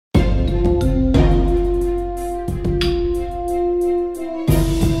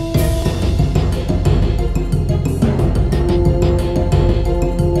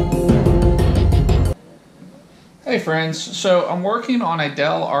friends, so I'm working on a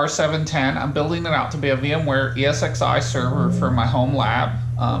Dell R710. I'm building it out to be a VMware ESXi server for my home lab.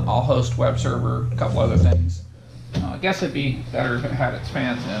 I'll host web server, a couple other things. I guess it'd be better if it had its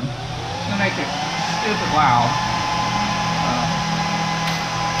fans in. It's gonna make it stupid loud.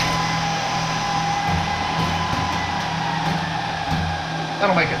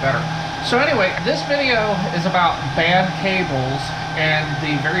 That'll make it better. So anyway, this video is about bad cables and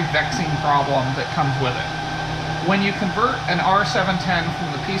the very vexing problem that comes with it. When you convert an R710 from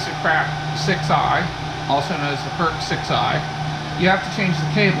the piece of crap 6i, also known as the PERC 6i, you have to change the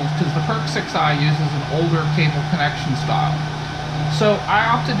cables because the PERC 6i uses an older cable connection style. So I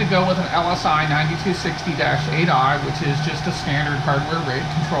opted to go with an LSI 9260-8i, which is just a standard hardware RAID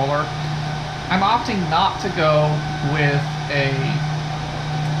controller. I'm opting not to go with a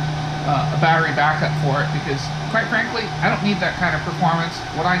battery backup for it because, quite frankly, I don't need that kind of performance.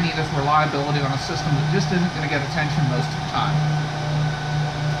 What I need is reliability on a system that just isn't going to get attention most of the time.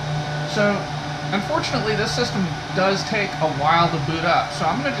 So, unfortunately, this system does take a while to boot up. So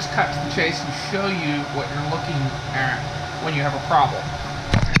I'm going to just cut to the chase and show you what you're looking at when you have a problem.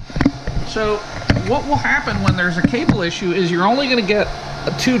 So, what will happen when there's a cable issue is you're only going to get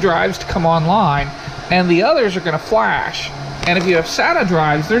 2 drives to come online, and the others are going to flash. And if you have SATA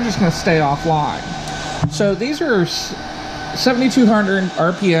drives, they're just going to stay offline. So these are 7200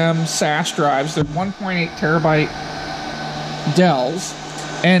 RPM SAS drives. They're 1.8 terabyte Dells.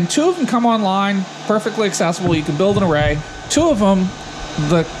 And 2 of them come online, perfectly accessible. You can build an array. 2 of them,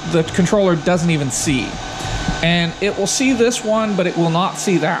 the controller doesn't even see. And it will see this one, but it will not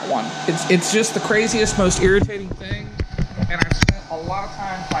see that one. It's just the craziest, most irritating thing. And I've spent a lot of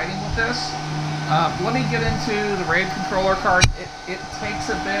time fighting with this. Let me get into the RAID controller card. It takes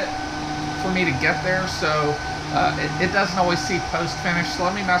a bit for me to get there, so it doesn't always see post-finish. So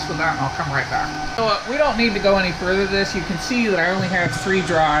let me mess with that and I'll come right back. So we don't need to go any further with this. You can see that I only have 3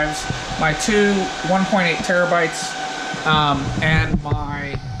 drives, my 2 1.8 terabytes, and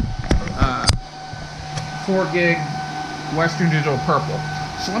my 4 gig Western Digital Purple.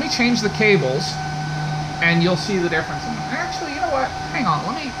 So let me change the cables and you'll see the difference. Actually, you know what? Hang on,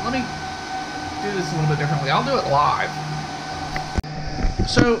 let me do this a little bit differently. I'll do it live.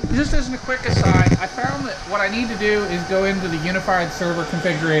 So just as a quick aside, I found that what I need to do is go into the unified server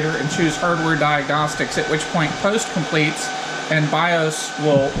configurator and choose hardware diagnostics, at which point post completes and BIOS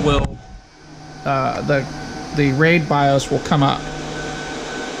will the RAID BIOS will come up.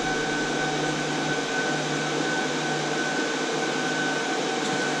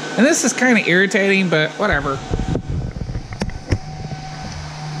 And this is kind of irritating, but whatever.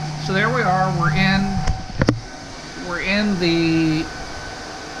 So there we are, we're in the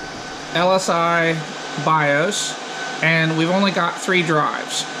LSI BIOS, and we've only got 3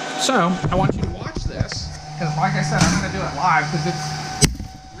 drives. So I want you to watch this, because like I said, I'm going to do it live, because it's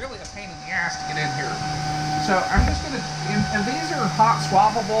really a pain in the ass to get in here. So I'm just going to, and these are hot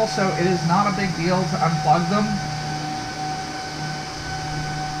swappable, so it is not a big deal to unplug them.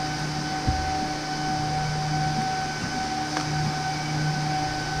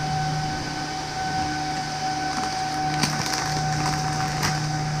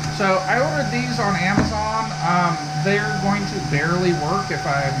 So I ordered these on Amazon. They're going to barely work if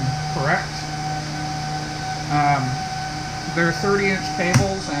I'm correct. They're 30-inch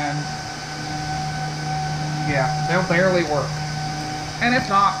cables and yeah, they'll barely work. And if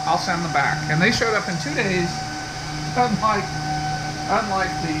not, I'll send them back. And they showed up in 2 days, unlike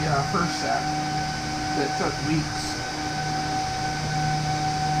the first set that took weeks.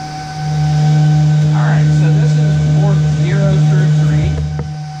 Alright, so this is port 0 through 3.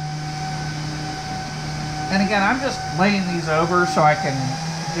 And again, I'm just laying these over so I can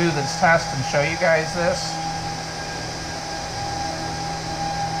do this test and show you guys this.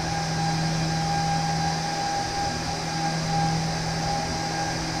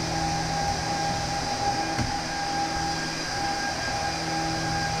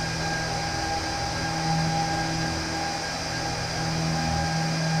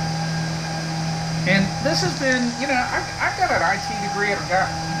 And this has been, you know, I've got an IT degree and I've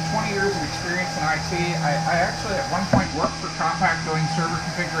got 20 years of experience in IT. I actually at one point worked for Compaq doing server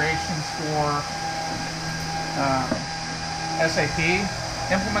configurations for SAP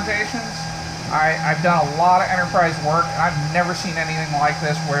implementations. I've done a lot of enterprise work, and I've never seen anything like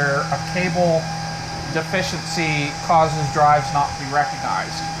this where a cable deficiency causes drives not to be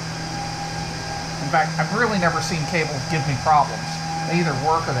recognized. In fact, I've really never seen cables give me problems. They either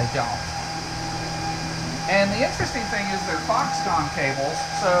work or they don't. And the interesting thing is they're Foxconn cables,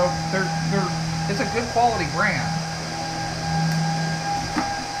 so it's a good quality brand.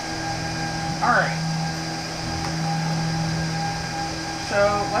 All right.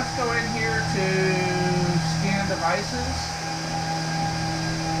 So let's go in here to scan devices.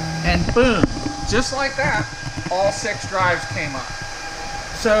 And boom, just like that, all 6 drives came up.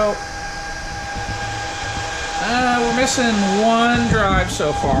 So we're missing 1 drive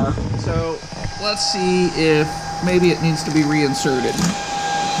so far. So let's see if maybe it needs to be reinserted.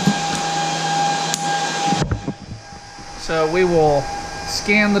 So we will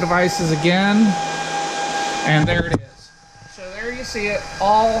scan the devices again, and there it is. So there you see it,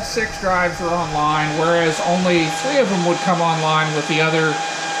 all 6 drives are online, whereas only 3 of them would come online with the other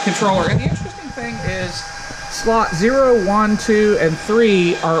controller. And the interesting thing is slot 0, 1, 2, and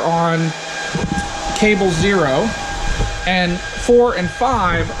 3 are on cable 0, and 4 and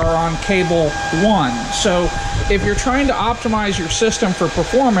 5 are on cable 1. So if you're trying to optimize your system for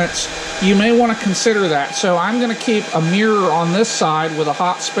performance, you may want to consider that. So I'm going to keep a mirror on this side with a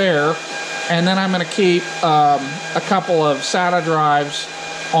hot spare, and then I'm going to keep a couple of SATA drives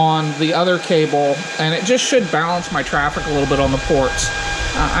on the other cable, and it just should balance my traffic a little bit on the ports.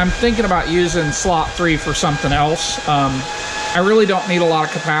 I'm thinking about using slot 3 for something else. I really don't need a lot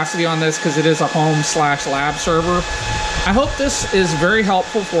of capacity on this because it is a home/lab server. I hope this is very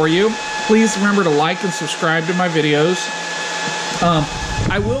helpful for you. Please remember to like and subscribe to my videos.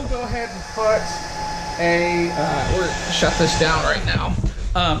 I will go ahead and put a, we're shut this down right now.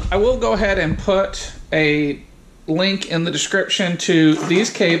 I will go ahead and put a link in the description to these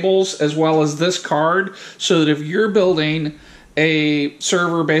cables as well as this card, so that if you're building a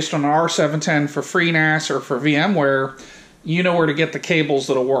server based on an R710 for FreeNAS or for VMware, you know where to get the cables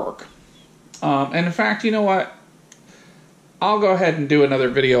that'll work. And in fact, you know what? I'll go ahead and do another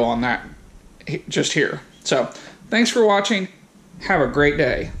video on that just here. So, thanks for watching. Have a great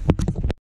day.